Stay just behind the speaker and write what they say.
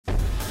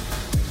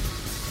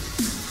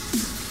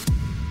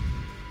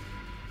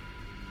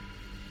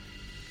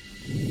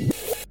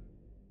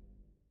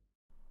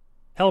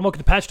Hello and welcome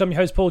to Patched. I'm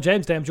your host, Paul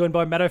James. Today I'm joined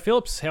by Matto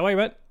Phillips. How are you,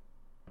 mate?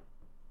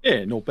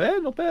 Yeah, not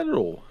bad at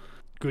all.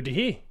 Good to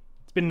hear.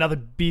 It's been another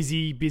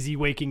busy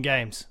week in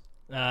games.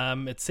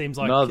 It seems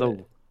like...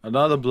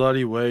 Another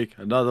bloody week,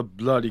 another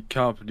bloody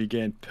company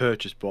getting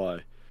purchased by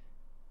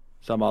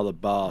some other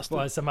bastard.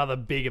 By some other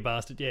bigger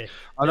bastard, yeah.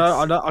 I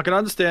know. I can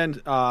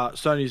understand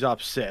Sony's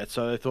upset,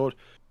 so they thought,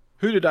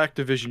 who did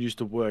Activision used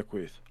to work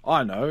with?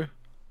 I know.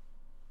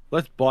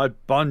 Let's buy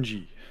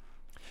Bungie.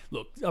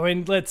 Look, I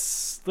mean,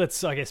 let's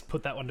I guess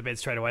put that one to bed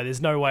straight away.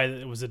 There's no way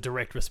that it was a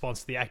direct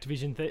response to the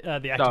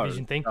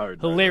Activision thing.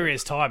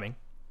 Hilarious timing,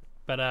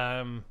 but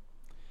and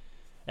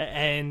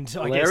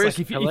I guess like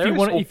if you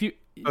want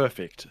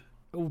perfect.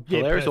 Yeah,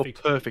 hilarious perfect.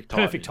 Or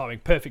perfect timing.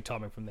 Perfect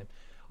timing from them.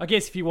 I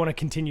guess if you want to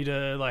continue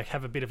to like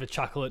have a bit of a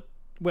chuckle at,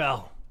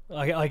 well,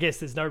 I guess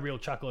there's no real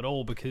chuckle at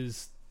all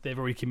because they've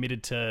already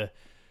committed to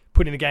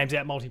putting the games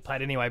out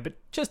multiplayer anyway. But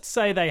just to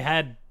say they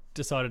had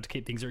decided to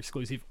keep things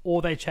exclusive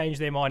or they changed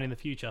their mind in the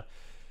future.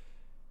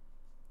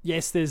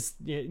 Yes, there's,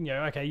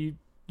 okay,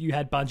 you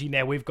had Bungie,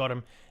 now we've got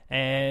them,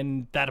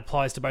 and that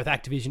applies to both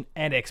Activision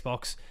and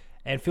Xbox.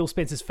 And Phil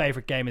Spencer's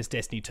favourite game is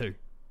Destiny 2.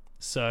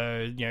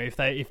 So, if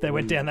they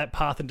went down that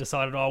path and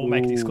decided, we'll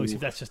make it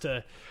exclusive, that's just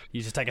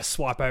you just take a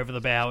swipe over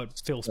the bow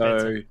at Phil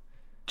Spencer. So,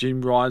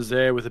 Jim Ryan's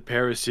there with a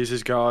pair of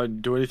scissors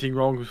going, do anything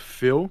wrong with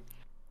Phil?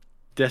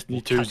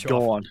 Destiny 2's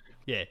gone.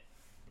 Yeah.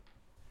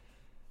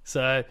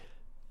 So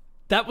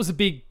that was a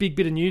big bit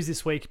of news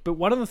this week. But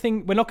one of the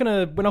things we're not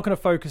gonna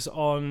focus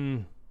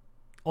on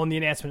the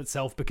announcement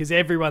itself because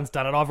everyone's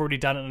done it. I've already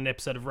done it in an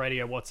episode of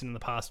Radio Watson in the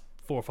past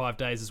 4 or 5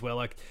 days as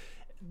well.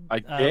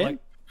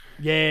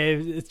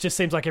 It just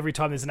seems like every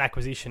time there's an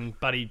acquisition,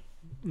 Buddy,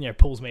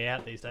 pulls me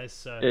out these days.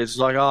 So it's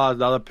like,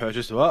 another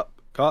purchase.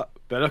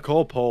 Better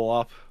call Paul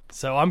up.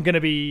 So I'm gonna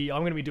be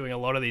doing a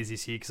lot of these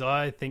this year because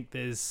I think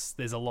there's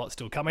a lot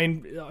still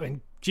coming. I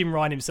mean, Jim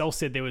Ryan himself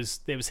said there was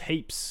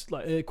heaps,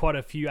 quite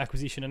a few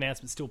acquisition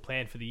announcements still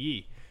planned for the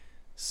year.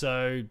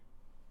 So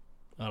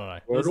I don't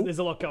know. There's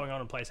a lot going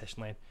on in PlayStation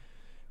Land.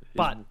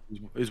 But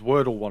is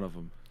Wordle one of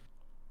them?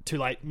 Too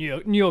late.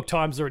 New York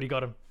Times already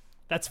got him.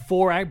 That's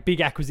 4 big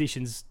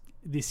acquisitions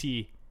this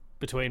year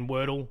between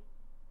Wordle,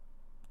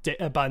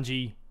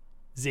 Bungie,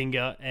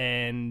 Zynga,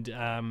 and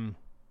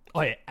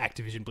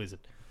Activision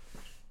Blizzard.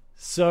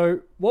 So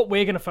what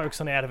we're going to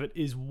focus on out of it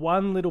is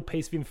one little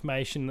piece of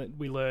information that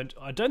we learned.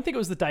 I don't think it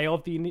was the day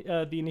of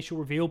the initial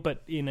reveal,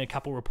 but in a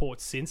couple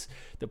reports since,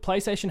 that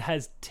PlayStation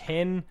has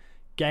 10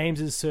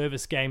 games as a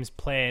service games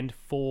planned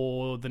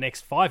for the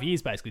next 5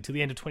 years, basically, till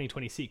the end of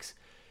 2026.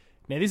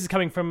 Now, this is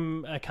coming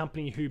from a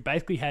company who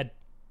basically had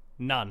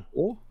none.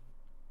 Or?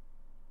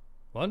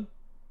 What?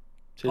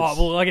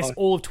 I guess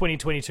all of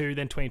 2022,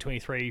 then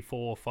 2023,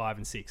 4, 5,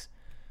 and 6.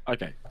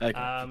 Okay.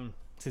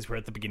 Since we're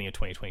at the beginning of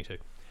 2022.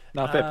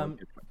 No, fair point.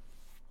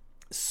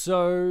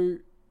 So,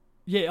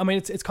 yeah, I mean,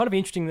 it's kind of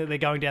interesting that they're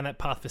going down that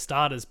path for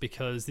starters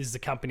because this is a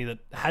company that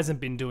hasn't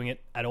been doing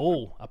it at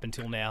all up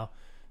until now.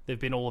 They've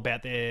been all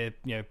about their,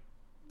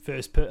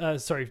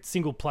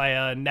 single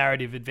player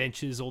narrative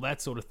adventures, all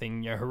that sort of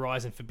thing.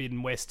 Horizon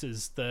Forbidden West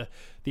is the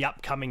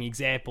upcoming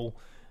example.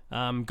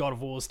 God of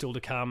War is still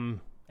to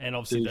come, and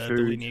obviously the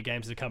linear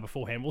games that come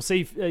beforehand. We'll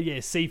see.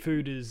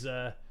 Seafood is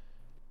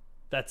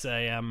that's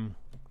an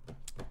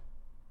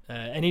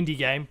indie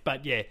game,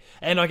 but yeah.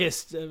 And I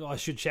guess I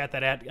should shout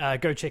that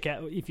out. Go check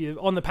out, if you're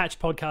on the Patch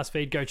podcast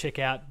feed, go check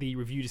out the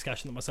review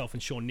discussion that myself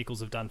and Sean Nichols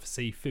have done for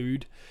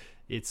Seafood.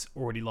 It's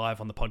already live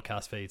on the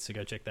podcast feed, so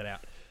go check that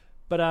out.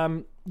 But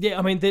yeah,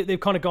 I mean, they've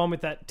kind of gone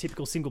with that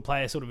typical single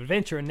player sort of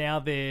adventure, and now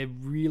they're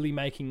really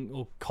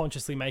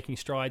consciously making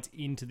strides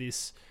into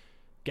this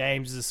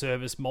games as a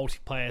service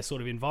multiplayer sort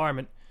of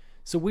environment.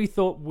 So we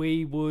thought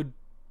we would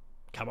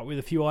come up with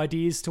a few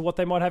ideas to what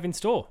they might have in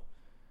store.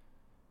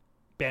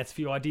 Bounce a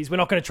few ideas. We're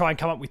not going to try and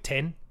come up with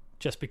 10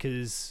 just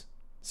because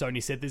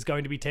Sony said there's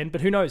going to be 10,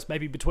 but who knows?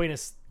 Maybe between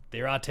us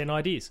there are 10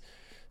 ideas.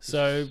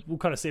 So we'll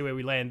kind of see where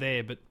we land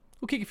there, but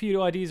we'll kick a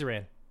few ideas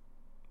around.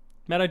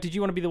 Matto, did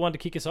you want to be the one to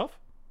kick us off?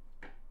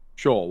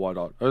 Sure, why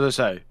not? As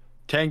I say,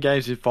 10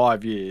 games in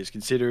 5 years,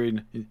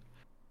 considering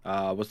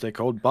what's they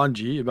called?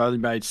 Bungie have only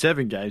made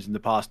 7 games in the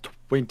past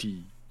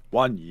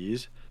 21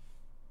 years.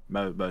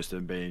 Most of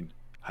them being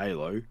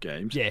Halo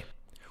games. Yeah.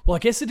 Well, I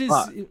guess it is.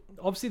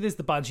 Obviously, there's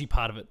the Bungie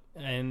part of it,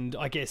 and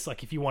I guess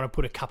like if you want to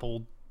put a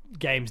couple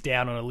games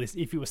down on a list,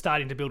 if you were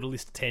starting to build a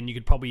list of 10, you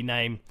could probably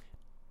name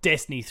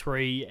Destiny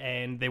 3,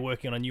 and they're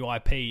working on a new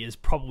IP as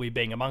probably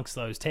being amongst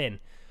those 10.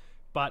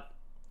 But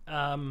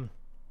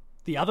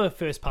the other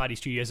first-party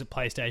studios at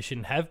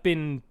PlayStation have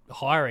been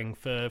hiring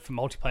for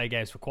multiplayer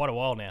games for quite a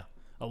while now.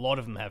 A lot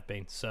of them have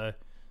been. So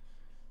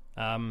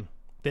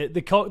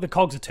the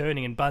cogs are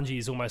turning, and Bungie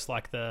is almost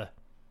like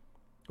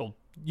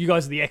you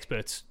guys are the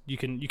experts. You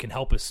can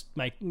help us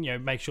make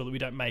sure that we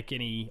don't make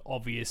any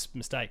obvious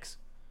mistakes.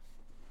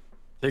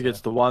 I think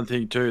it's the one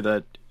thing too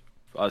that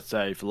I'd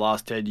say for the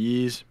last 10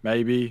 years,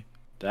 maybe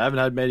they haven't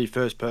had many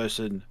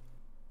first-party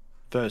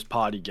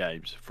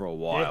games for a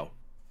while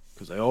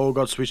because they all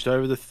got switched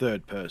over to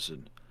third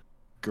person.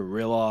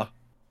 Guerrilla,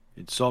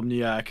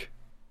 Insomniac,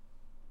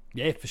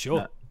 Yeah, for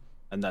sure.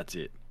 And that's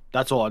it.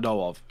 That's all I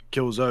know of.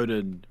 Killzone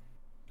and...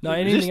 No,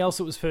 anything else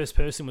that was first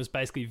person was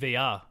basically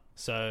VR.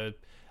 So,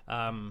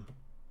 Wow,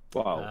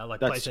 like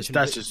that's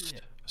PlayStation. just Yeah,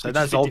 so which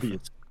that's is a bit obvious.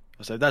 different.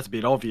 So that's a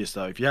bit obvious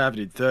though. If you have it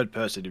in third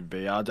person in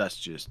VR, that's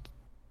just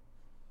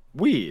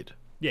weird.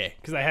 Yeah,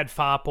 because they had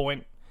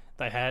Farpoint,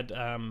 they had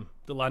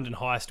the London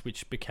Heist,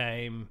 which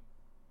became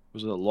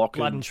Was it Lock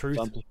Blood and Truth.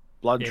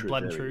 Blood Yeah, Truth.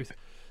 Blood and there we Truth.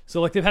 So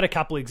like they've had a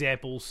couple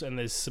examples, and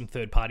there's some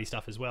third party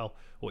stuff as well,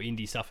 or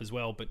indie stuff as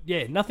well. But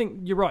yeah,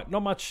 nothing. You're right.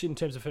 Not much in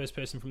terms of first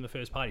person from the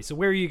first party. So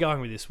where are you going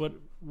with this? Where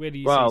do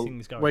you see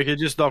things going? We could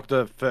just knock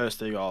the first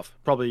thing off.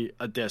 Probably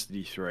a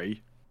Destiny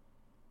 3,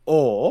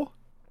 or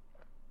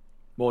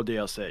more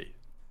DLC.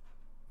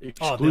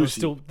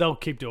 Exclusive. They'll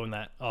keep doing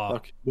that. Oh,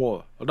 Like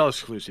more, not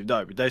exclusive.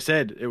 No, but they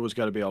said it was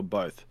going to be on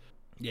both.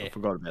 yeah. I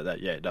forgot about that.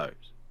 Yeah, no.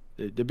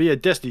 There'd be a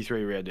Destiny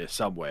 3 around there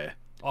somewhere.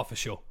 Oh, for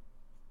sure.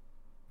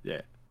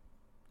 Yeah.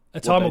 A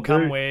time they will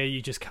come do- where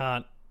you just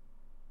can't.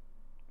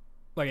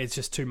 Like it's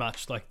just too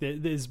much. Like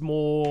there's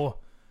more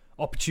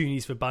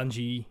opportunities for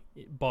Bungie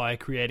by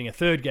creating a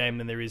third game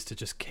than there is to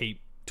just keep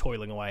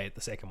toiling away at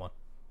the second one,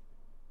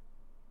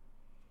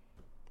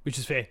 which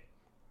is fair.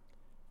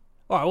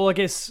 All right. Well,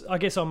 I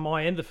guess on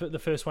my end, the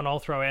first one I'll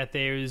throw out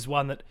there is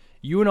one that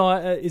you and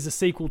I is a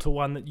sequel to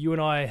one that you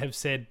and I have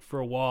said for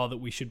a while that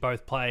we should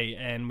both play,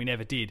 and we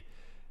never did.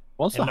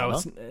 Monster And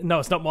Hunter? no,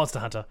 it's not Monster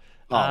Hunter.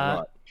 Oh,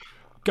 right.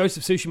 Ghost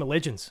of Tsushima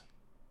Legends.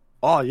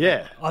 Oh,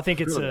 yeah. I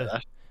think it's Forgot about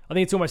that. I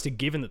think it's almost a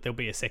given that there'll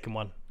be a second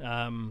one.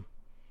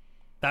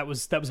 That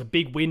was a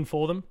big win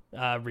for them,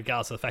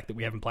 regardless of the fact that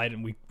we haven't played it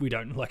and we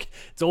don't like.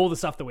 It's all the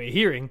stuff that we're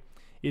hearing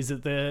is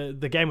that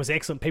the game was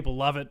excellent. People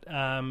love it.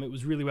 It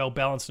was really well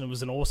balanced and it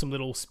was an awesome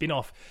little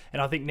spin-off.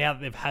 And I think now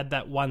that they've had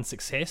that one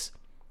success,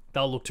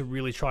 they'll look to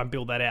really try and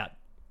build that out.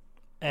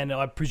 And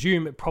I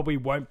presume it probably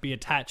won't be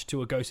attached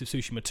to a Ghost of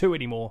Tsushima 2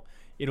 anymore.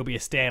 It'll be a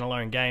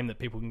standalone game that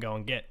people can go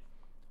and get.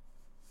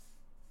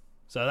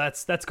 So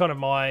that's kind of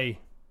my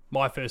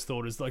first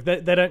thought is like they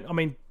don't. I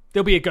mean,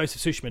 there'll be a Ghost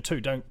of Tsushima 2.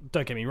 Don't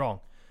get me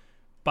wrong,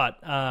 but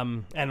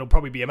and it'll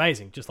probably be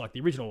amazing, just like the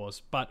original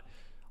was. But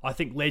I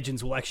think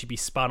Legends will actually be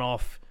spun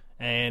off,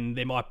 and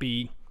there might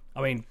be.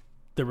 I mean,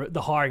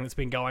 the hiring that's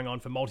been going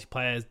on for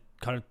multiplayer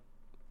kind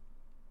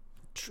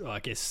of, I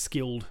guess,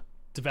 skilled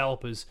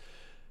developers.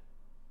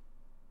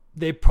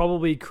 They're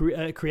probably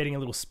creating a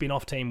little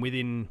spin-off team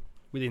within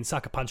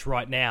Sucker Punch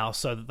right now,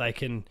 so that they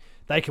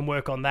can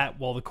work on that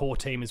while the core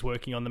team is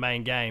working on the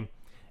main game,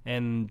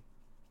 and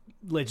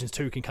Legends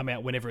 2 can come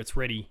out whenever it's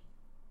ready.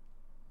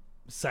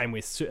 Same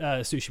with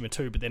Tsushima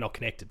 2, but they're not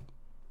connected.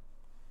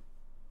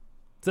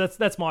 So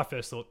that's my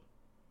first thought.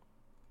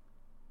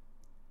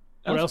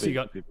 What else you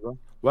got?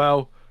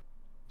 Well,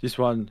 this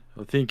one,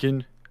 I'm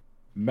thinking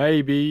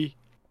maybe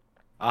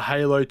a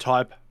Halo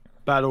type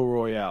battle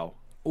royale.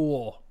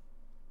 Or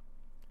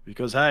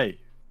Because hey,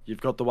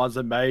 you've got the ones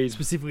that made.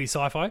 specifically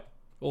sci-fi,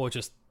 or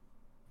just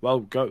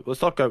Well, go.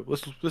 Let's not go.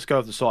 Let's go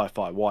with the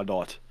sci-fi. Why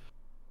not?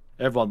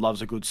 Everyone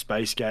loves a good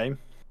space game.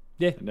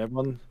 Yeah. And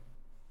everyone.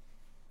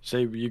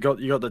 See, you got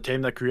the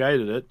team that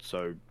created it,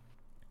 so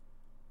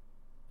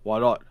why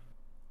not?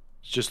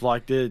 It's just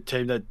like the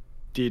team that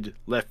did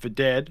Left 4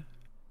 Dead,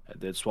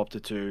 and then swapped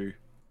it to.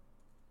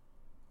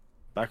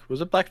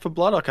 Was it Back 4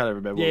 Blood? I can't even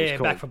remember what it was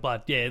called. Back 4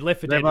 Blood. Yeah,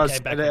 Left 4 Dead And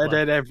became Back 4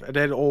 Blood. and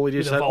then all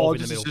idiots With say, Evolve "Oh, in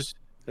the this is middle. just,"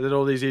 and then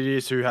all these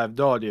idiots who have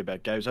no idea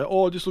about games say,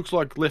 "Oh, this looks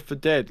like Left 4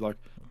 Dead." Like,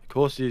 of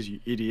course it is, you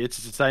idiots.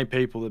 It's the same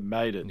people that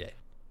made it. Yeah.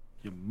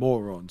 You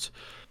morons.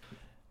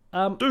 Do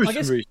I some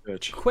guess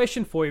research.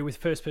 question for you with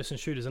first-person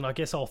shooters, and I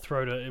guess I'll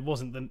throw to it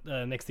wasn't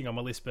the next thing on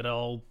my list, but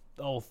I'll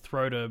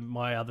throw to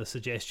my other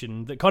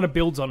suggestion that kind of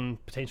builds on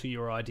potentially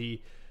your idea.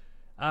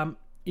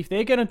 If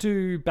they're going to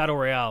do battle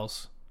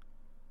royales,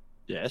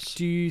 Yes.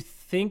 do you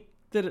think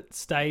that it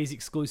stays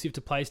exclusive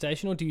to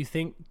PlayStation, or do you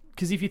think,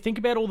 because if you think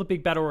about all the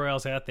big battle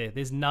royales out there,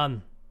 there's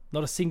none,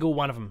 not a single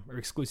one of them are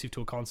exclusive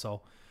to a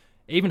console.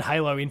 Even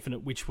Halo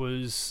Infinite, which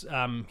was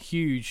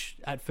huge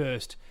at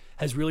first,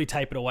 has really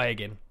tapered away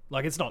again.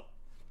 Like, it's not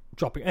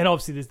dropping, and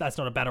obviously that's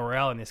not a battle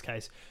royale in this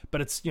case,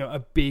 but it's, you know, a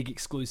big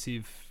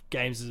exclusive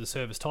games as a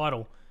service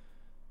title,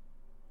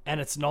 and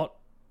it's not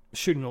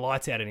shooting the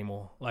lights out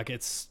anymore. Like,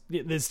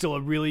 there's still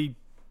a really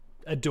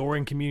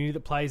adoring community that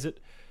plays it.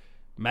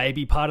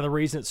 Maybe part of the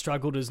reason it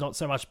struggled is not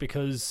so much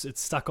because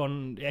it's stuck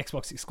on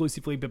Xbox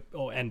exclusively,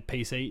 and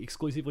PC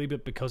exclusively,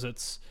 but because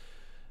it's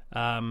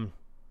not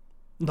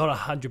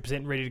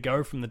 100% ready to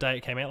go from the day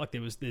it came out. Like,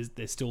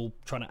 they're still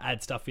trying to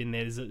add stuff in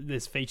there.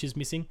 There's features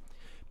missing.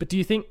 But do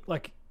you think,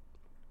 like,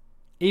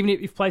 even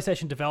if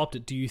PlayStation developed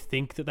it, do you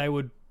think that they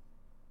would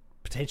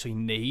potentially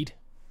need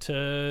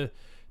to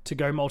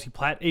go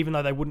multi-plat, even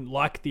though they wouldn't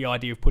like the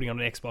idea of putting on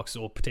an Xbox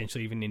or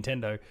potentially even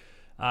Nintendo?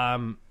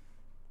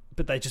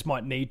 But they just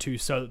might need to,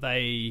 so that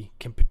they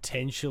can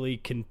potentially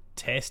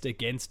contest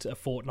against a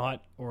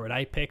Fortnite or an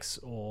Apex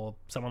or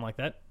someone like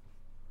that.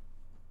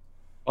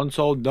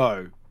 Console,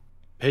 no.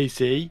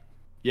 PC,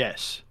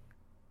 yes.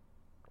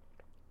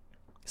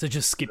 So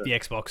just skip the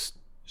Xbox.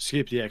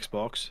 Skip the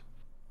Xbox.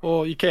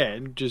 Or you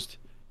can, just...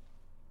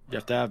 You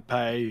have to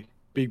pay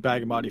big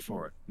bag of money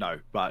for it. No,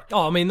 but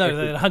Oh, I mean, no,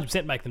 they'd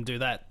 100% make them do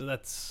that. But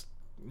that's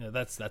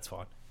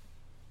fine.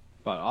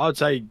 but I'd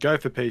say go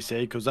for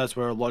PC because that's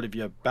where a lot of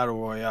your battle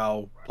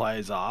royale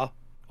players are,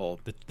 or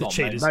The not,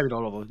 cheaters. maybe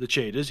not all of them, the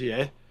cheaters.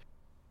 Yeah,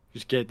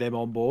 just get them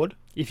on board.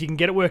 If you can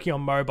get it working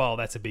on mobile,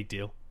 that's a big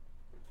deal.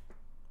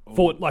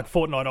 Like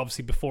Fortnite,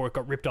 obviously, before it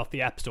got ripped off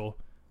the App Store.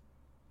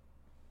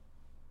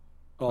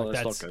 Oh,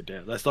 Like let's not go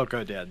down. Let's not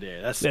go down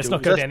there. Let's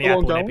not go down the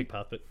Apple and Epic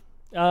path, but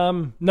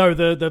no,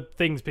 the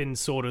thing's been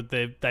sorted.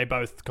 They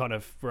both kind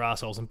of were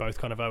arseholes and both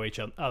kind of owe each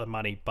other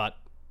money, but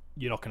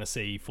you're not going to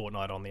see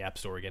Fortnite on the App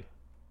Store again.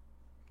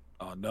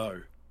 Oh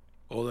no,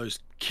 all those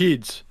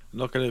kids are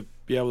not going to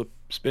be able to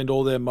spend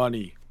all their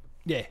money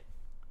Yeah.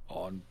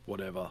 on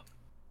whatever.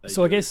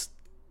 So I guess,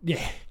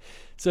 yeah.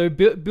 So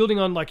building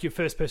on like your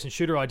first-person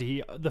shooter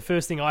idea, the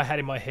first thing I had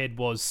in my head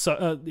was,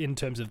 in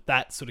terms of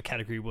that sort of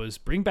category, was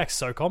bring back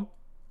SOCOM.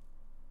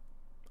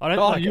 I don't.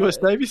 like,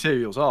 US Navy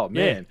serials. Oh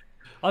man.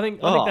 I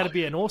think that'd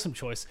be an awesome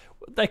choice.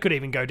 They could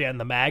even go down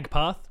the MAG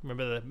path.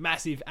 Remember the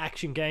massive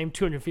action game,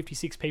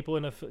 256 people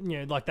in a,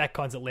 like that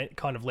kind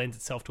of lends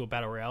itself to a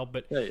battle royale.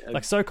 But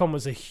like SOCOM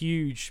was a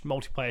huge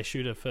multiplayer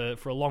shooter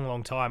for a long,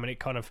 long time, and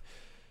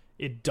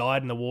it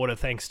died in the water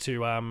thanks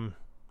to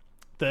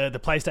the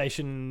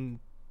PlayStation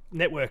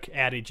Network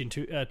outage in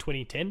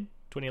 2010,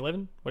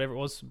 2011, whatever it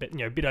was, but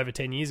a bit over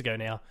 10 years ago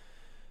now.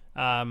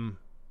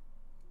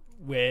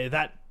 Where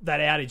that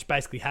outage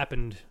basically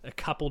happened a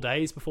couple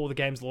days before the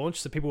game's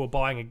launched, so people were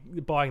buying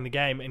the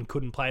game and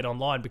couldn't play it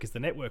online because the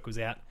network was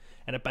out,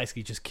 and it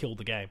basically just killed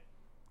the game.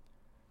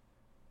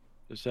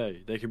 To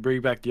say they can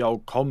bring back the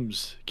old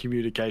comms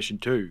communication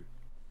too.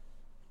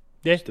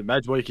 Yeah, Just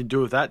imagine what you can do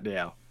with that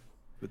now,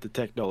 with the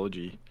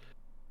technology.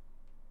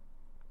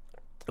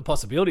 the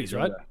possibilities,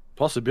 right?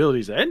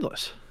 Possibilities are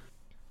endless.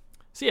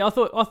 So yeah,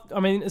 I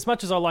mean, as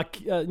much as I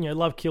like,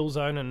 love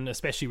Killzone and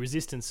especially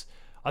Resistance,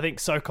 I think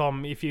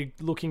SOCOM, if you're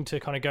looking to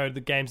kind of go to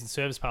the games and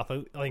service path,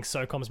 I think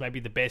SOCOM's maybe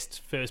the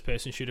best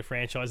first-person shooter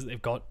franchise that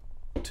they've got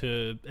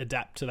to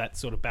adapt to that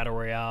sort of battle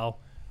royale,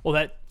 or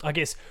that, I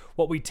guess,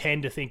 what we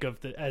tend to think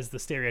of as the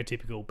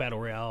stereotypical battle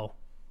royale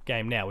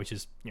game now, which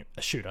is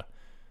a shooter.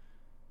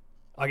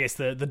 I guess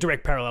the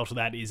direct parallel to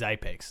that is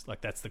Apex.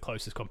 Like that's the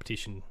closest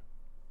competition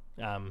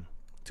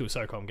to a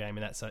SOCOM game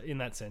in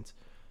that sense.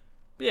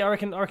 But yeah, I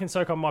reckon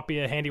SOCOM might be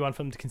a handy one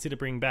for them to consider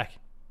bringing back.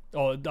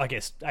 Or I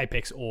guess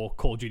Apex or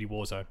Call of Duty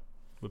Warzone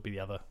would be the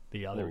other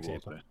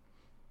example.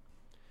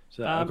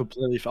 So I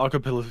completely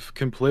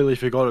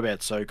forgot about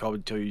SOCOM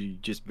until you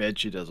just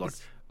mentioned it. I was like,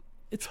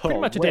 it's pretty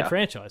much a dead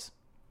franchise.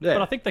 Yeah.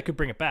 But I think they could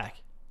bring it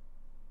back.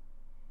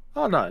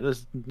 Oh no,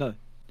 there's no.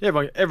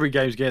 Every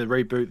game's getting a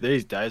reboot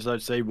these days. I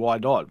don't see why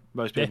not.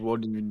 Most people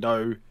wouldn't even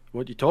know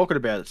what you're talking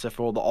about, except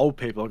for all the old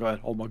people are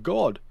going, "Oh my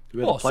god, who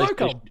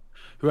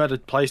had a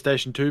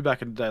PlayStation 2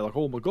 back in the day?" Like,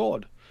 "Oh my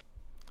god."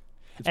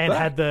 And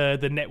had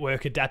the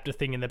network adapter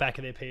thing in the back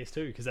of their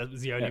PS2 because that was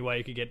the only way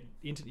you could get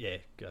into. Yeah,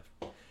 go.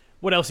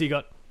 What else you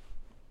got?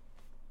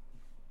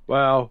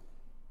 Well,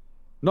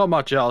 not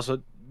much else.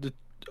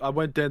 I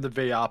went down the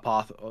VR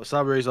path. For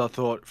some reason, I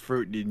thought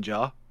Fruit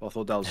Ninja. I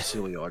thought that was a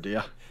silly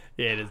idea.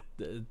 Yeah, it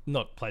is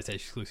not PlayStation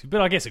exclusive,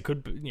 but I guess it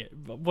could be. Yeah,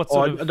 what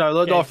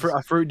No, not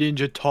a Fruit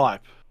Ninja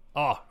type.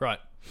 Oh, right.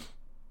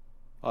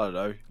 I don't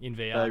know. In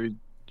VR.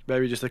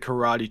 Maybe just a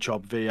Karate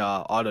Chop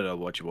VR. I don't know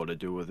what you want to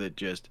do with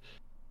it.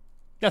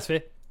 That's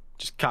fair.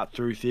 Just cut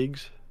through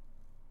things.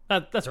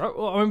 That's all right.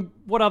 Well, I mean,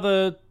 what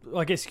other?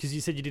 I guess because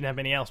you said you didn't have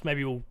any else.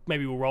 Maybe we'll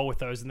roll with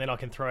those, and then I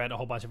can throw out a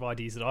whole bunch of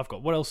ideas that I've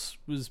got. What else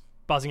was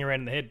buzzing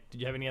around in the head?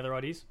 Did you have any other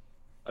ideas?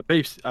 A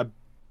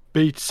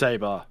Beat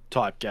Saber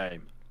type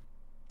game.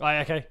 Oh,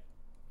 okay.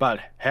 But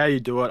how you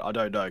do it, I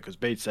don't know, because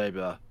Beat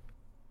Saber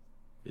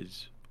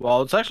is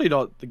it's actually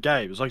not the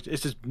game.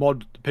 It's just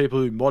the people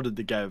who modded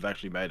the game have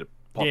actually made it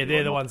popular. Yeah,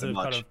 they're the ones that have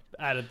kind of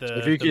added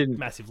the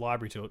massive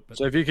library to it. But.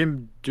 So if you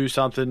can do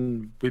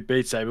something with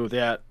Beat Saber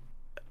without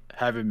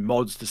having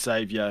mods to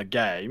save your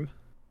game,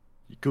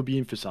 you could be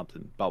in for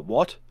something. But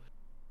what?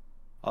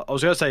 I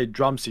was going to say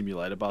Drum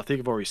Simulator, but I think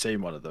I've already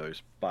seen one of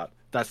those. But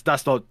that's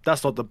not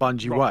the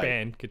Bungie Rock way.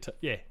 Band,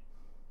 yeah.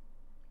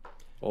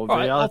 Or All VR,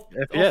 right, I'll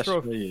FPS. throw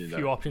a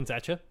few options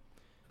at you.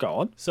 Go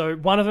on. So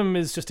one of them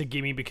is just a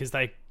gimme because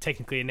they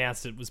technically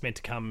announced it was meant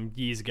to come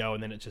years ago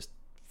and then it just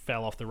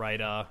fell off the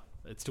radar.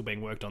 It's still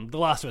being worked on. The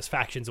Last of Us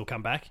Factions will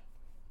come back,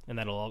 and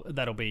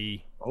that'll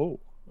be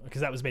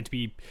because that was meant to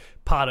be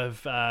part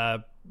of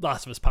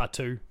Last of Us Part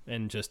 2,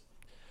 and just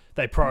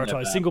they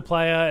prioritized single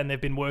player, and they've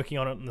been working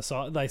on it on the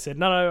side. They said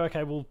no,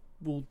 okay, we'll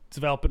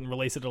develop it and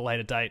release it at a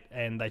later date,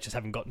 and they just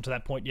haven't gotten to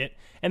that point yet.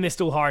 And they're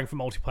still hiring for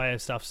multiplayer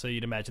stuff, so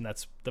you'd imagine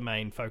that's the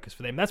main focus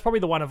for them. That's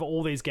probably the one of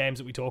all these games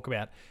that we talk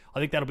about. I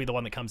think that'll be the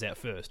one that comes out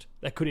first.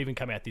 That could even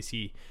come out this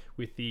year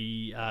with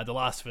the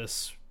Last of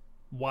Us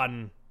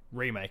 1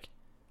 remake.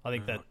 I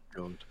think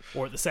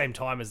or at the same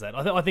time as that.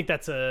 I think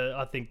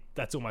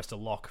that's almost a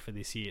lock for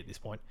this year at this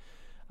point.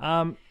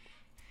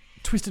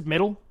 Twisted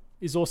Metal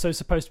is also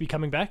supposed to be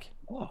coming back.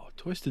 Oh,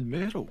 Twisted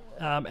Metal.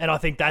 And I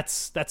think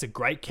that's a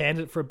great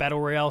candidate for a battle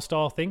royale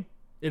style thing.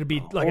 It'll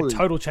be like a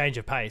total change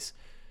of pace.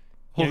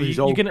 All these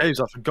old games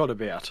I forgot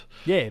about.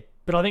 Yeah,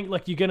 but I think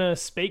like you're gonna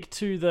speak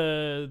to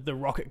the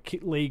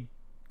Rocket League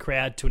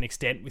crowd to an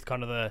extent with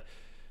kind of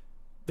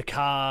the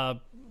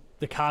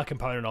car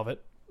component of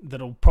it.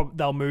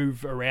 They'll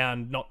move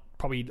around, not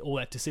probably all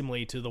that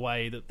dissimilarly to the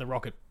way that the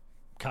rocket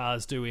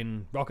cars do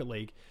in Rocket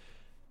League.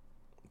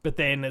 But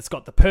then it's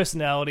got the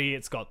personality,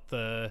 it's got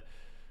the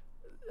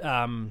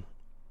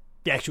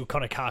actual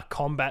kind of car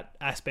combat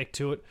aspect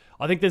to it.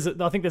 I think there's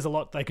a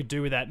lot they could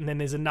do with that, and then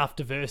there's enough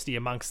diversity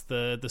amongst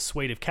the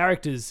suite of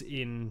characters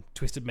in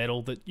Twisted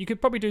Metal that you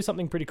could probably do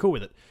something pretty cool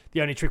with it.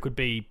 The only trick would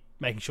be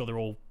making sure they're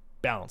all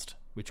balanced,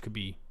 which could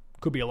be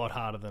a lot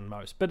harder than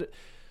most. But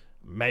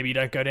maybe you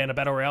don't go down a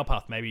battle royale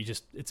path. Maybe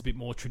it's a bit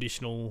more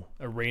traditional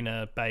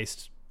arena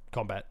based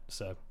combat.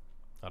 So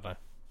I don't know.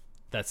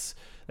 That's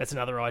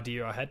another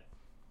idea I had.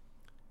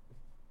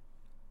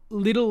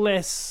 Little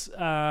less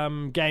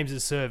games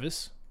as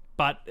service,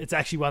 but it's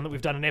actually one that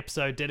we've done an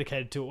episode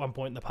dedicated to at one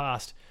point in the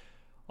past.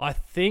 I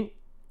think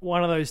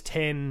one of those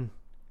 10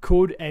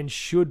 could and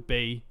should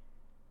be,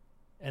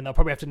 and they'll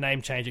probably have to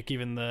name change it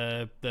given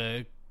the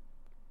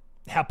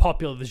how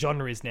popular the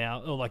genre is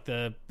now, or like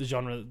the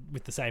genre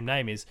with the same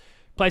name is.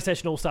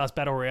 PlayStation All-Stars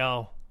Battle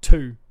Royale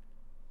 2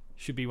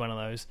 should be one of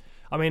those.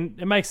 I mean,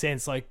 it makes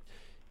sense. Like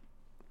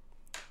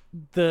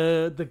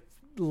the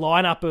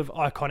lineup of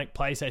iconic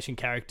PlayStation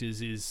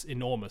characters is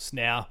enormous.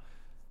 Now,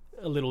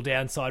 a little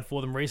downside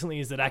for them recently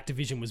is that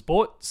Activision was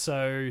bought,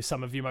 so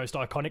some of your most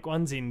iconic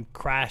ones in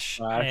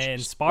Crash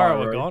and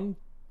Spyro are gone.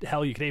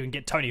 Hell, you could even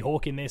get Tony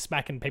Hawk in there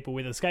smacking people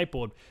with a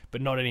skateboard,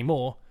 but not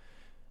anymore.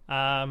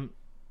 But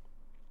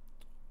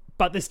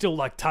there's still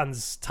like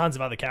tons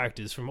of other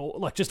characters from all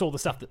the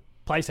stuff that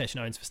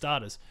PlayStation owns for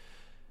starters.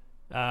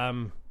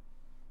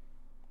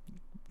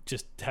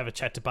 Just have a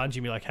chat to Bungie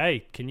and be like,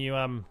 hey, can you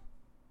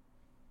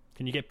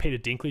get Peter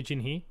Dinklage in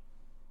here?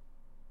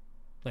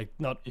 Like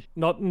not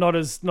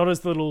as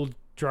the little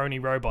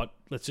droney robot.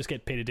 Let's just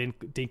get Peter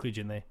Dinklage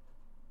in there.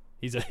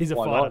 He's a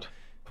fighter.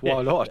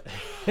 Why not?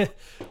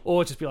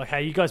 Or just be like,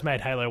 hey, you guys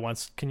made Halo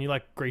once. Can you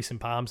like grease some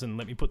palms and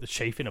let me put the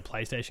Chief in a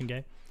PlayStation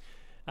game?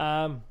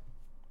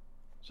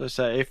 So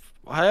say if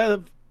I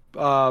have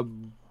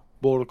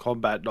Mortal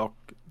Kombat,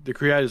 the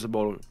creators of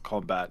Mortal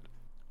Kombat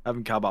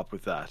haven't come up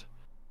with that.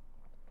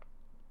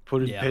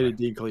 Putting Peter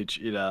Dinklage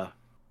in a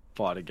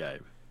fighting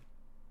game.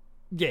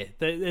 Yeah,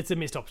 it's a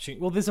missed opportunity.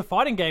 Well, there's a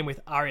fighting game with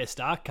Arya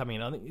Stark coming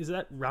in. I think, is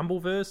that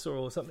Rumbleverse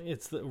or something?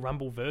 It's the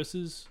Rumble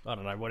Versus. I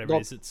don't know, whatever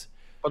it is.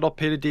 But not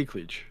Peter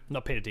Dinklage.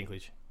 Not Peter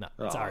Dinklage. No,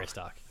 it's Arya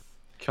Stark.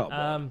 Come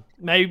on.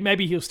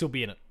 Maybe he'll still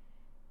be in it,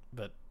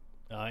 but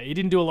he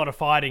didn't do a lot of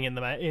fighting in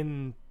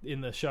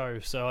the show,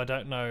 so I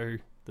don't know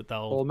that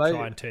they'll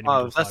try and turn him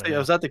into a fighter.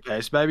 Was that the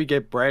case? Maybe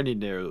get Brand in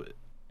there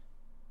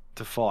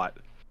to fight.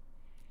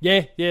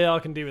 Yeah, I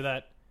can deal with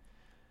that.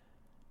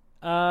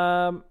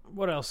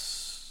 What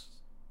else?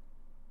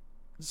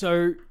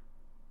 So,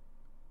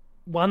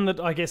 one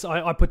that I guess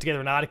I put together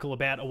an article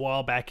about a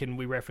while back, and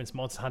we referenced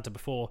Monster Hunter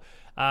before.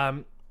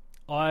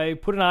 I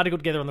put an article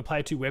together on the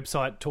Player 2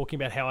 website talking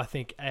about how I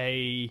think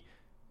a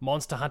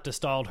Monster Hunter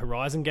styled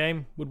Horizon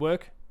game would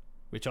work,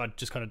 which I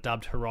just kind of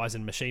dubbed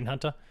Horizon Machine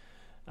Hunter.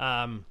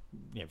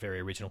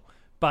 Very original.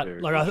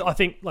 But I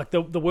think like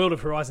the world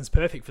of Horizon's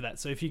perfect for that.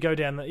 So if you go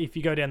down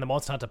the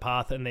Monster Hunter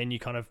path, and then you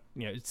kind of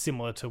it's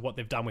similar to what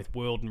they've done with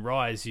World and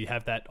Rise, you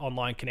have that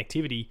online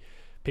connectivity.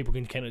 People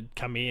can kind of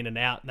come in and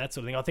out and that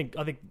sort of thing. I think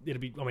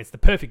it'll be. I mean, it's the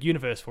perfect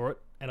universe for it,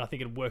 and I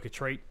think it'll work a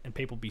treat, and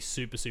people will be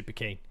super super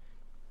keen.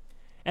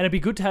 And it'd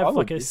be good to have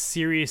like a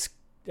serious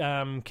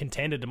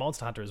contender to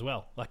Monster Hunter as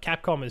well. Like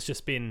Capcom has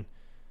just been,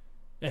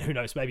 and who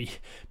knows,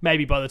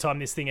 maybe by the time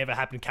this thing ever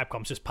happened,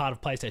 Capcom's just part of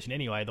PlayStation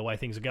anyway. The way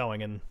things are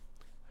going, and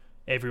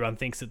everyone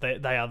thinks that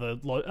they are the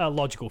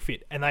logical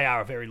fit, and they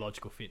are a very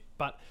logical fit.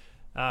 But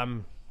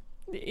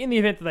in the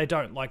event that they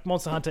don't, like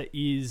Monster Hunter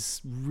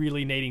is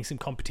really needing some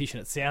competition.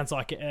 It sounds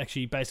like,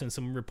 actually, based on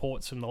some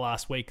reports from the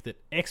last week, that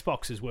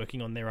Xbox is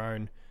working on their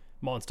own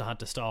Monster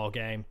Hunter style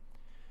game.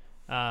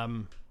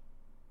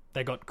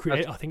 They got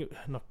I think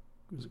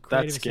was it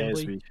Creative that scares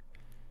Assembly? Me.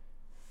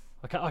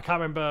 I can't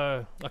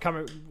remember.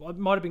 It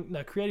might have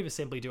been Creative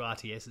Assembly do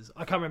RTSs.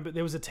 I can't remember.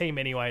 There was a team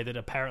anyway that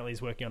apparently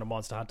is working on a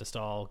Monster Hunter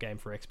style game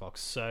for Xbox.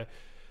 So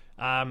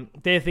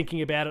they're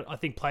thinking about it. I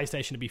think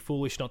PlayStation would be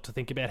foolish not to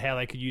think about how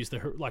they could use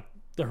the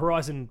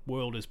Horizon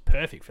world is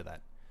perfect for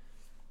that.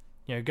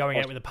 Going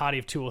out with a party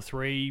of 2 or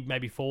 3,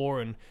 maybe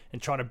 4, and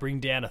trying to bring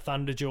down a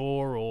Thunderjaw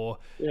or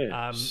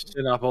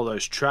set up all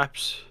those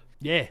traps.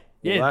 Yeah.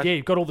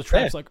 You've got all the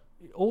traps. Like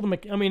all the.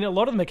 I mean, a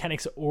lot of the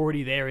mechanics are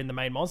already there in the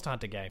main Monster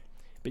Hunter game,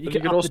 but you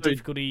can up the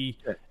difficulty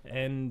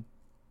and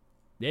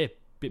a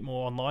bit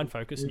more online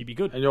focus, and you'd be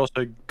good. And you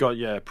also got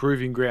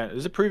Proving Ground.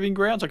 Is it Proving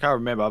Grounds? I can't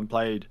remember. I haven't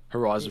played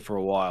Horizon for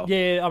a while.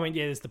 Yeah, I mean,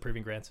 there's the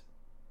Proving Grounds.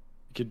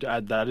 You could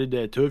add that in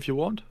there too if you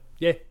want.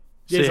 Yeah,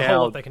 there's a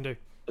whole lot they can do.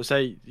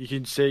 Say you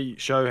can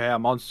show how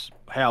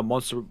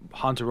Monster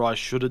Hunter Rise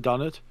should have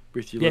done it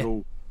with your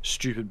little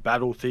stupid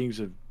battle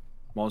things of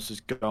monsters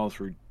going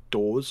through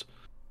doors.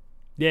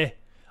 Yeah,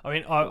 I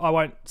mean, I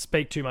won't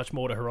speak too much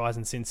more to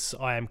Horizon since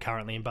I am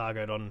currently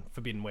embargoed on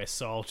Forbidden West,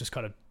 so I'll just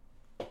kind of...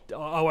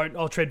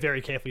 I'll tread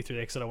very carefully through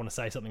there because I don't want to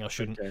say something I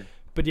shouldn't. Okay.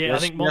 But yeah, Yes,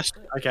 I think... yes.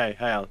 Okay,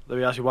 hang on. Let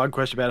me ask you one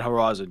question about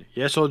Horizon.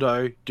 Yes or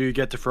no, do you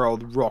get to throw a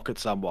rock at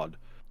someone?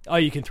 Oh,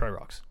 you can throw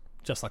rocks,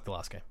 just like the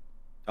last game.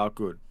 Oh,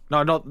 good.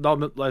 No, not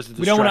as a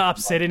We don't want to distraction,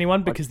 upset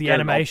anyone because the get it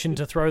animation off.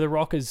 to throw the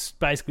rock is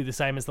basically the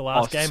same as the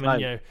last game,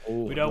 and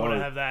we don't want to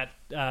have that.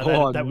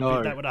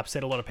 That would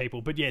upset a lot of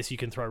people. But yes, you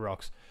can throw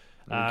rocks.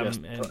 Yes,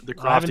 And the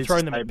I haven't craft thrown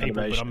is them the at same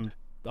people, animation.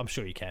 but I'm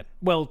sure you can.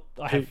 Well,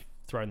 I have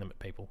thrown them at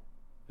people.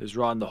 Is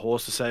riding the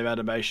horse the same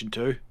animation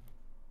too?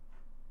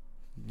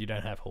 You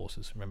don't have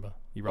horses, remember?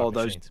 You ride Oh,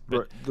 those machines.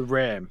 But, the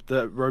ram,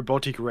 the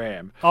robotic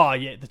ram. oh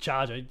yeah, the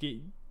charger.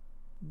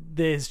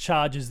 There's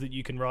chargers that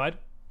you can ride.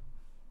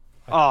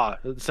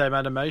 The same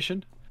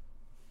animation.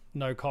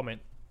 No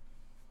comment.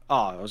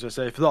 I was gonna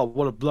say,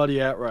 what a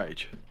bloody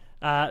outrage!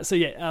 So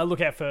yeah,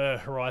 look out for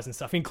Horizon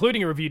stuff,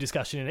 including a review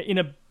discussion in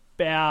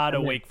about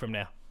a week from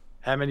now.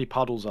 How many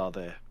puddles are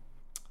there?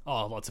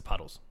 Oh, lots of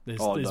puddles. There's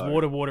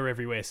no. water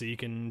everywhere, so you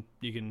can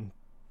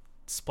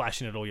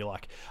splash in it all you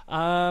like.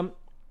 One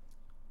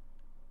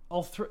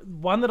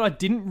that I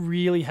didn't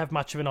really have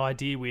much of an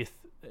idea with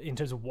in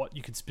terms of what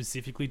you could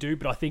specifically do,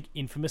 but I think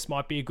Infamous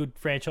might be a good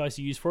franchise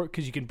to use for it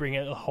because you can bring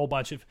a whole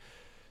bunch of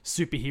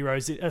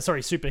superheroes and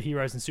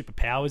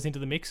superpowers into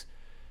the mix.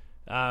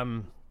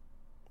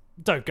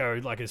 Don't go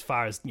like as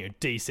far as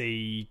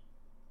DC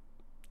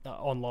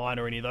online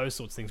or any of those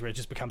sorts of things where it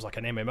just becomes like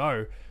an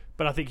MMO.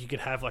 But I think you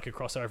could have like a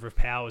crossover of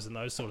powers and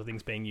those sort of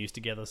things being used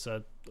together.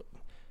 So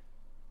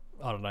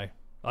I don't know.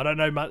 I don't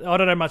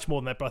know much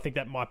more than that, but I think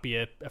that might be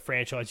a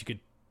franchise you could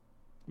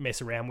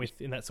mess around with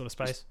in that sort of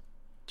space.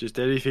 Just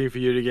anything for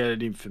you to get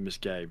an Infamous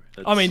game.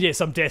 I mean,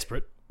 yes, I'm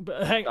desperate.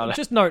 But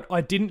just note,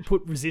 I didn't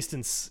put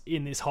Resistance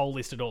in this whole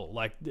list at all.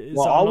 Like,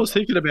 I was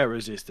thinking about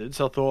Resistance.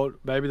 I thought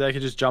maybe they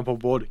could just jump on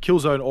board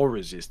Killzone or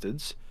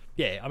Resistance.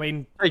 Yeah, I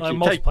mean,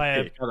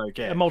 multiplayer. I don't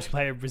care. A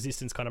multiplayer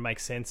Resistance kind of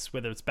makes sense,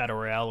 whether it's Battle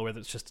Royale or whether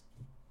it's just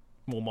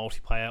more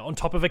multiplayer on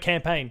top of a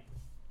campaign,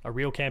 a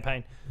real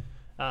campaign.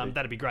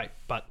 That'd be great.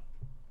 But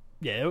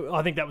yeah,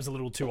 I think that was a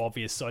little too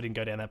obvious, so I didn't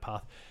go down that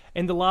path.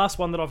 And the last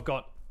one that I've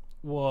got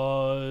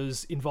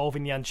was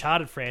involving the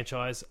Uncharted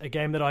franchise, a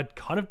game that I'd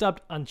kind of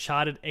dubbed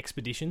Uncharted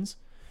Expeditions.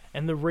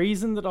 And the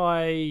reason that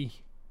I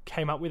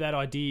came up with that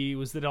idea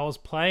was that I was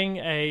playing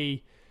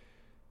a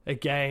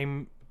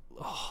game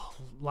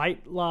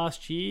late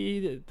last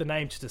year. The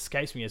name just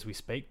escapes me as we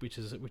speak, which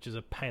is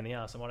a pain in the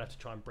ass. I might have to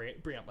try and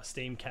bring up my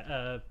Steam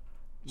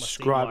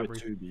Describe it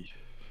to me.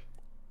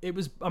 It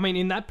was, I mean,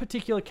 in that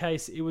particular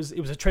case, it was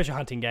a treasure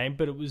hunting game,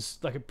 but it was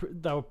like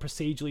they were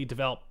procedurally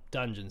developed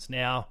dungeons.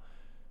 Now,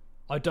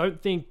 I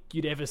don't think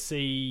you'd ever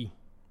see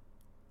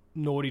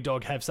Naughty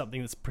Dog have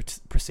something that's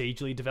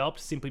procedurally developed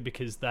simply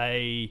because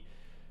their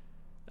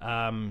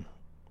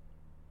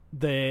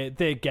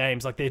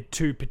games, like, they're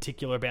too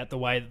particular about the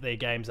way that their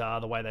games are,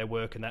 the way they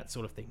work, and that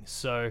sort of thing.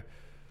 So,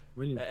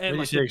 when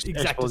like the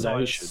exact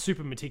design is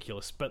super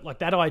meticulous, but like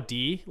that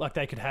idea, like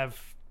they could have,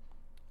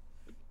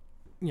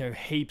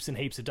 heaps and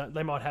heaps of.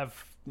 They might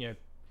have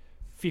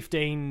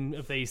 15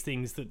 of these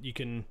things that you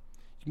can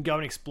go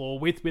and explore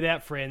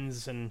without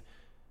friends and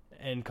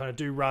kind of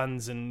do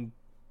runs and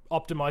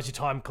optimize your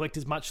time, collect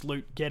as much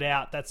loot, get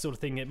out, that sort of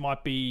thing. There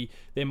might be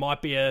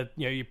a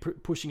you're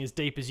pushing as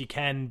deep as you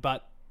can,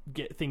 but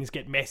things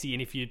get messy,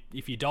 and if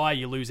you die,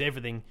 you lose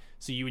everything.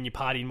 So you and your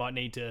party might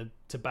need to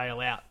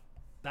bail out,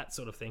 that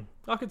sort of thing.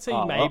 I could see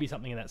maybe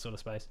something in that sort of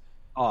space.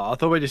 I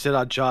thought when you said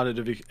Uncharted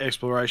of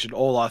exploration,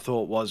 all I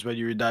thought was when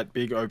you're in that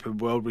big open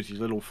world with your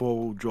little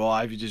four-wheel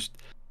drive, you just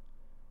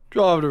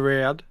drive it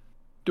around,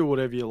 do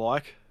whatever you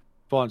like,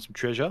 find some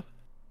treasure.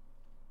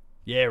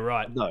 Yeah,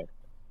 right. No.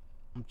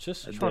 I'm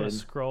just trying to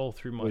scroll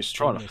through my... You're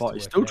still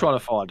trying to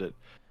find it.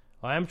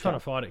 I am trying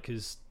to find it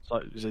because...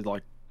 Is it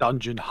like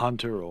Dungeon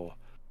Hunter or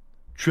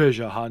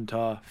Treasure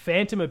Hunter?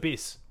 Phantom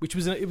Abyss, which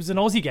was an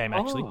Aussie game,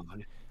 actually.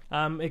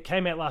 Oh. It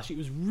came out last year. It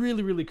was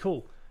really, really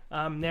cool.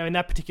 Now, in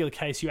that particular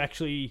case, you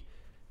actually...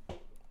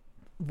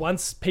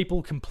 Once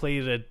people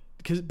completed it...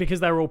 Because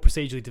they were all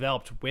procedurally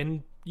developed,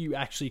 when you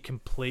actually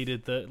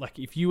completed the... Like,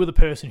 if you were the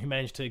person who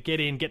managed to get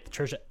in, get the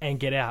treasure, and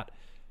get out,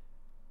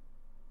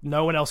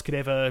 no one else could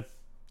ever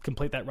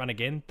complete that run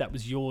again. That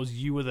was yours.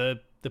 You were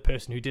the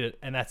person who did it,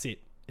 and that's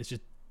it. It's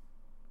just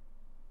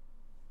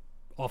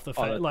off the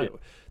face.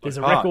 There's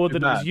a record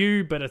that it was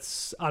you, but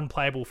it's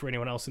unplayable for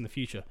anyone else in the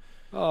future.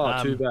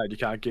 Oh, too bad. You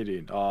can't get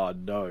in. Oh,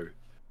 no.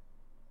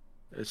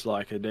 It's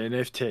like an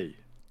NFT.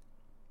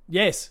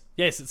 Yes,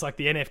 it's like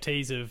the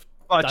NFTs of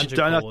but Dungeon you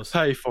don't Crawlers.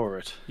 have to pay for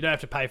it. You don't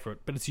have to pay for it,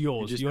 but it's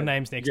yours. Your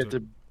name's next to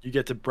it. You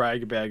get to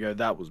brag about it and go,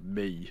 that was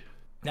me.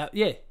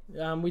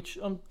 Yeah, which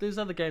there's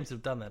other games that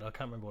have done that. I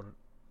can't remember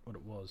what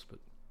it was, but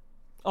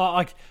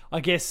I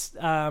guess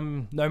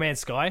No Man's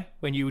Sky,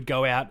 when you would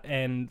go out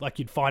and like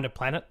you'd find a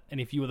planet, and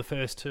if you were the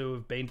first to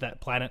have been to that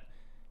planet,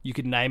 you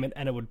could name it,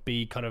 and it would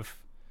be kind of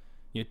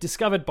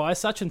discovered by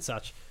such and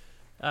such.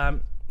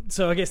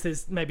 So I guess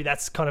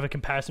that's kind of a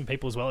comparison for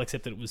people as well,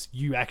 except that it was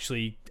you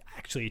actually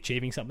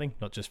achieving something,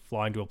 not just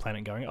flying to a planet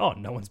and going, oh,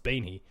 no one's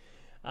been here.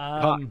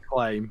 Can't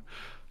claim.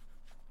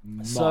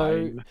 So,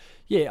 Mine.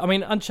 yeah, I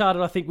mean,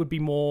 Uncharted I think would be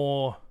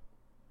more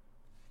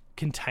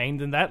contained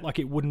than that. Like,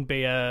 it wouldn't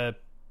be a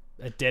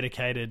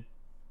dedicated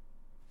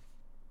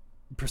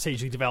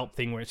procedurally developed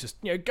thing where it's just,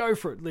 go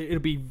for it. It'll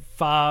be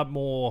far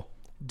more,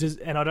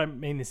 and I don't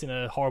mean this in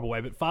a horrible way,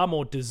 but far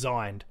more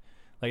designed.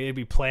 Like, it'll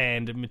be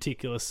planned and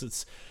meticulous.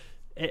 It's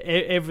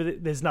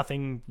there's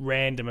nothing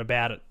random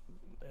about it.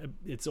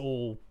 It's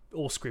all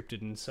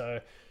scripted, and so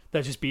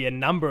there'll just be a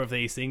number of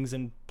these things,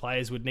 and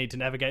players would need to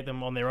navigate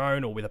them on their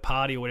own or with a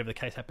party or whatever the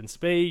case happens to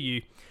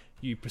be.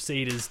 You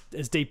proceed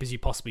as deep as you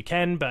possibly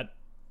can, but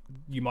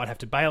you might have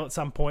to bail at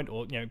some point,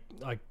 or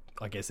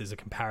I guess there's a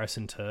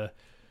comparison to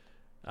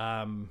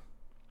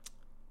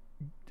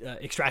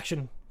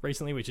Extraction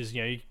recently, which is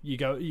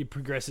you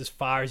progress as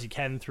far as you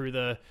can through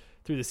the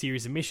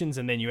series of missions,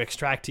 and then you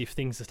extract if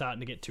things are starting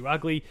to get too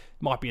ugly.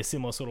 Might be a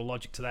similar sort of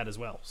logic to that as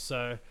well.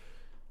 So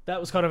that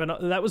was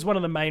that was one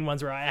of the main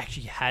ones where I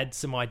actually had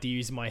some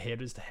ideas in my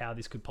head as to how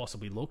this could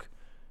possibly look,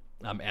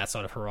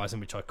 outside of Horizon,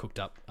 which I cooked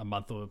up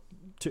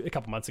a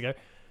couple months ago.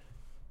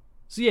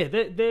 So yeah,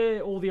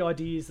 they're all the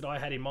ideas that I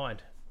had in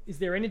mind. Is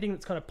there anything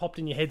that's kind of popped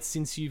in your head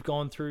since you've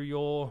gone through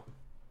your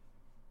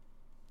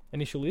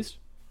initial list?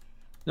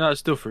 No, it's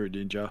still Fruit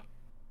Ninja.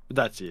 But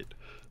that's it.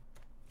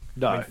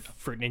 No. I mean,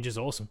 Fruit Ninja's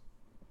awesome.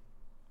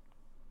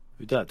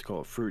 You don't have to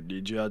call it Fruit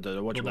Ninja. I don't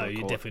know what you want to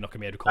you're call definitely not going to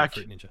be able to call it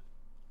Fruit Ninja.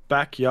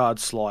 Backyard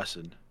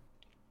slicing.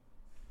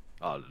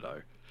 I don't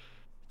know.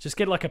 Just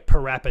get like a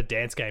Parappa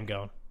dance game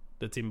going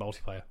that's in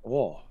multiplayer.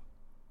 Oh.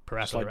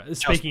 Parappa.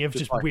 Speaking of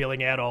just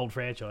wheeling out old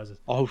franchises.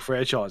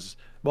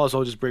 Might as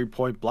well just bring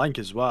Point Blank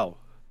as well.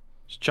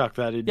 Just chuck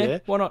that in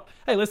there. Why not?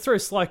 Hey, let's throw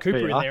Sly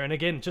Cooper in there. And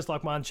again, just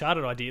like my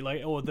Uncharted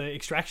idea, or the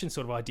Extraction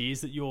sort of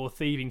ideas, that you're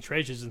thieving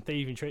treasures and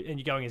and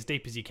you're going as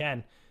deep as you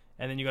can,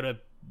 and then you got to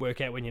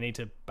work out when you need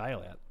to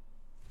bail out.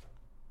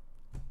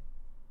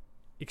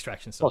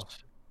 Extraction style.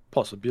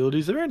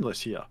 Possibilities are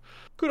endless here.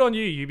 Good on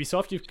you,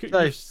 Ubisoft.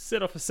 You've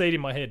set off a seed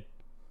in my head.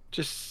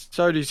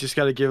 Sony's just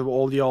going to give them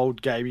all the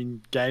old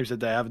gaming games that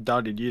they haven't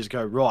done in years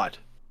ago. Right.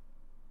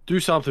 Do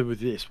something with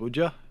this, would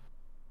you?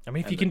 I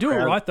mean, if you can do it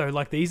right, though,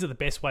 like, these are the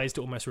best ways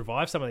to almost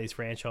revive some of these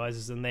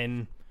franchises, and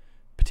then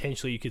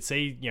potentially you could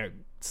see,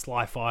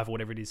 Sly 5 or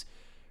whatever it is.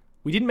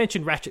 We didn't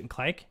mention Ratchet and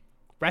Clank.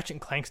 Ratchet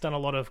and Clank's done a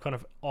lot of kind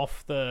of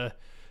off the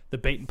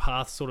beaten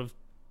path sort of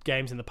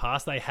games in the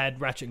past. They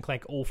had Ratchet and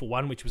Clank All for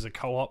One, which was a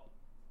co-op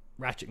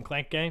Ratchet and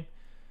Clank game.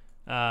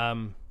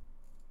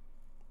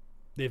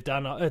 They've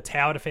done a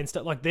tower defense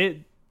stuff. Like,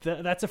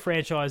 that's a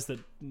franchise that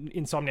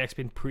Insomniac's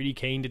been pretty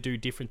keen to do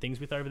different things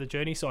with over the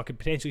journey, so I could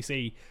potentially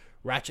see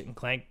Ratchet and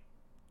Clank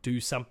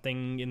do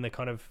something in the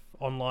kind of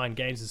online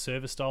games as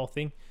service style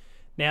thing.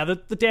 Now, the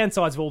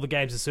downsides of all the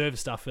games as service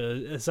stuff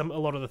are a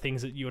lot of the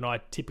things that you and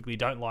I typically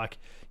don't like,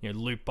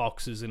 loot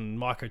boxes and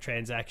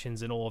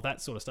microtransactions and all of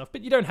that sort of stuff.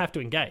 But you don't have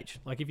to engage.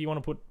 Like, if you want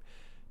to put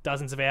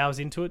dozens of hours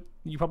into it,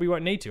 you probably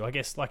won't need to. I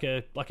guess like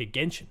a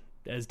Genshin,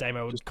 as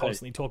Damo would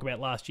constantly talk about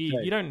last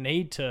year. You don't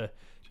need to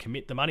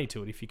commit the money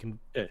to it if you can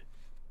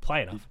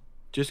play enough.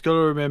 Just got to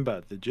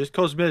remember, they're just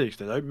cosmetics.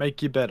 They don't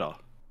make you better.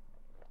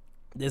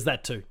 There's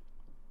that too.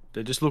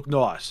 They just look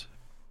nice.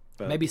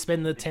 Maybe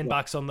spend the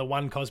 $10 on the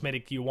one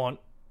cosmetic you want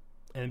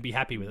and be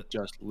happy with it.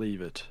 Just leave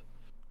it.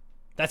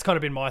 That's kind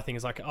of been my thing.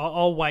 Is like,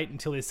 I'll wait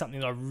until there's something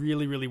that I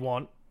really, really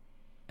want,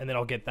 and then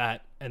I'll get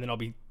that, and then I'll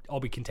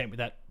be content with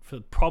that for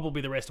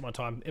probably the rest of my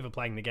time ever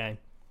playing the game.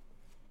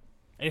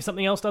 And if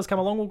something else does come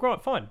along, well,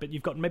 great, fine. But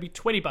you've got maybe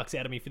 $20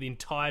 out of me for the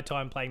entire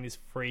time playing this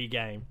free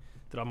game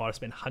that I might have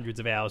spent hundreds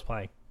of hours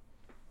playing.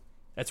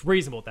 That's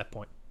reasonable at that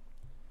point.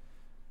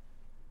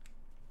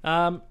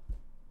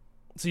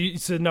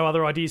 So no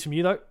other ideas from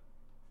you, though?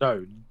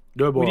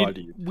 No more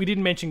ideas. We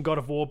didn't mention God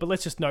of War, but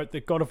let's just note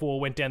that God of War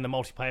went down the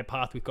multiplayer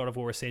path with God of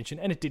War Ascension,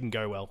 and it didn't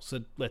go well.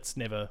 So let's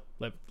never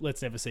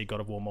see God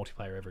of War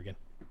multiplayer ever again.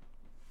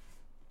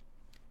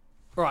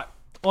 All right.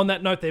 On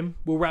that note, then,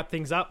 we'll wrap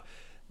things up.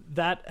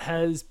 That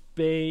has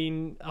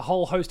been a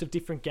whole host of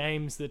different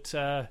games that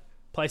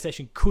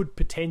PlayStation could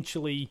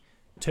potentially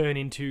turn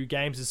into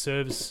games as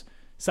service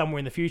somewhere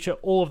in the future.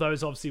 All of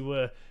those obviously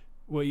were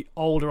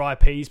older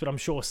IPs, but I'm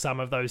sure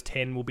some of those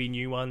 10 will be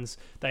new ones.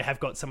 They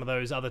have got some of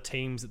those other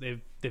teams that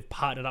they've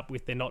partnered up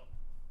with. They're not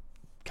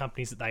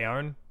companies that they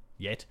own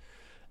yet,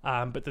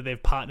 but that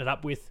they've partnered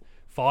up with.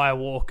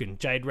 Firewalk and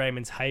Jade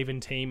Raymond's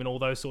Haven team and all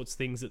those sorts of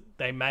things that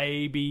they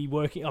may be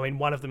working. I mean,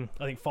 one of them,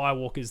 I think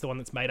Firewalk is the one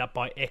that's made up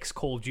by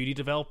ex-Call of Duty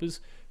developers,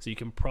 so you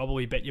can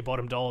probably bet your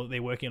bottom dollar that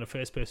they're working on a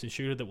first-person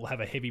shooter that will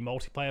have a heavy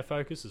multiplayer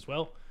focus as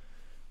well.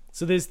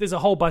 So there's a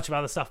whole bunch of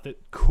other stuff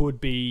that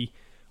could be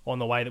on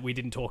the way that we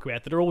didn't talk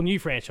about that are all new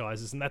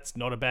franchises, and that's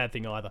not a bad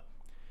thing either.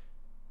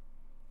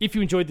 If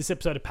you enjoyed this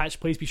episode of Patch,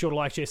 please be sure to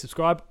like, share,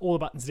 subscribe. All the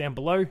buttons down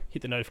below.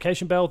 Hit the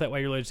notification bell. That way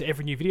you're alerted to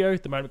every new video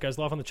the moment it goes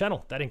live on the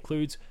channel. That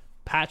includes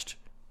Patched,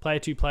 Player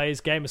 2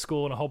 Plays, Gamer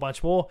School, and a whole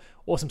bunch more.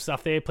 Awesome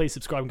stuff there. Please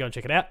subscribe and go and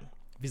check it out.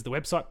 Visit the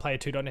website,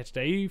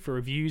 player2.net.au, for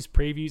reviews,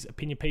 previews,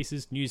 opinion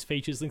pieces, news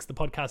features, links to the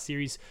podcast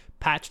series,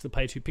 Patch, the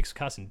Player 2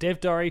 Pixelcast, and Dev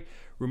Diary.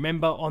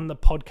 Remember, on the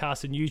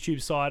podcast and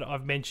YouTube side,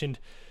 I've mentioned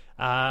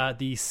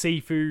the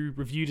Sifu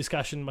review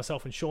discussion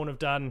myself and Sean have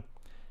done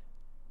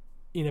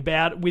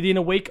within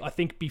a week. I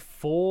think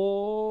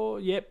before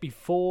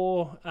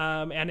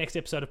our next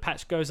episode of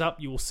Patch goes up,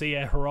 you will see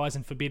a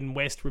Horizon Forbidden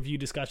West review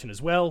discussion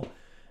as well.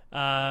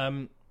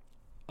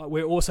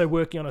 We're also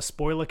working on a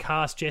spoiler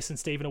cast. Jess and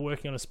Stephen are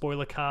working on a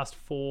spoiler cast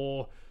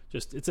for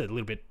it's a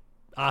little bit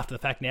after the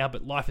fact now,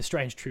 but Life is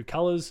Strange True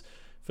Colors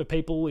for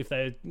people if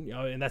they,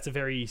 and that's a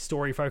very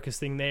story focused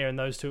thing there. And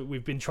those two,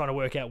 we've been trying to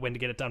work out when to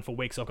get it done for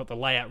weeks. So I've got the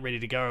layout ready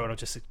to go, and I've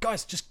just said,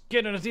 guys, just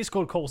get on a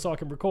Discord call so I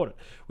can record it.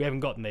 We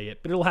haven't gotten there yet,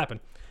 but it'll happen.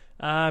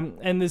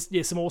 And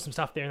there's some awesome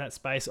stuff there in that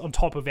space on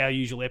top of our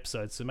usual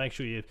episodes. So make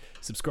sure you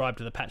subscribe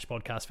to the Patch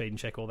podcast feed and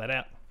check all that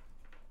out.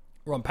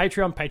 We're on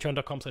Patreon,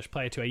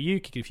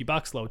 patreon.com/player2au. Kick it a few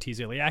bucks, lower tiers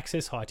early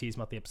access, higher tiers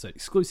monthly episode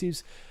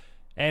exclusives.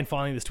 And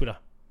finally, there's Twitter.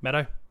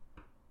 Matto?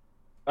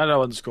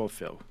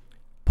 Matto_Phil.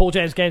 Paul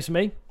James Games for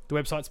me. The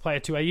website's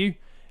player2au.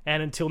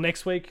 And until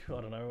next week,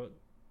 I don't know.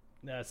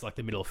 No, it's like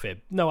the middle of Feb.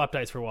 No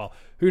updates for a while.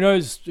 Who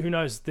knows?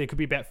 There could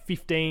be about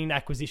 15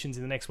 acquisitions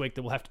in the next week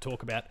that we'll have to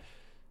talk about.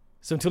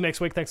 So until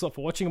next week, thanks a lot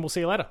for watching, and we'll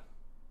see you later.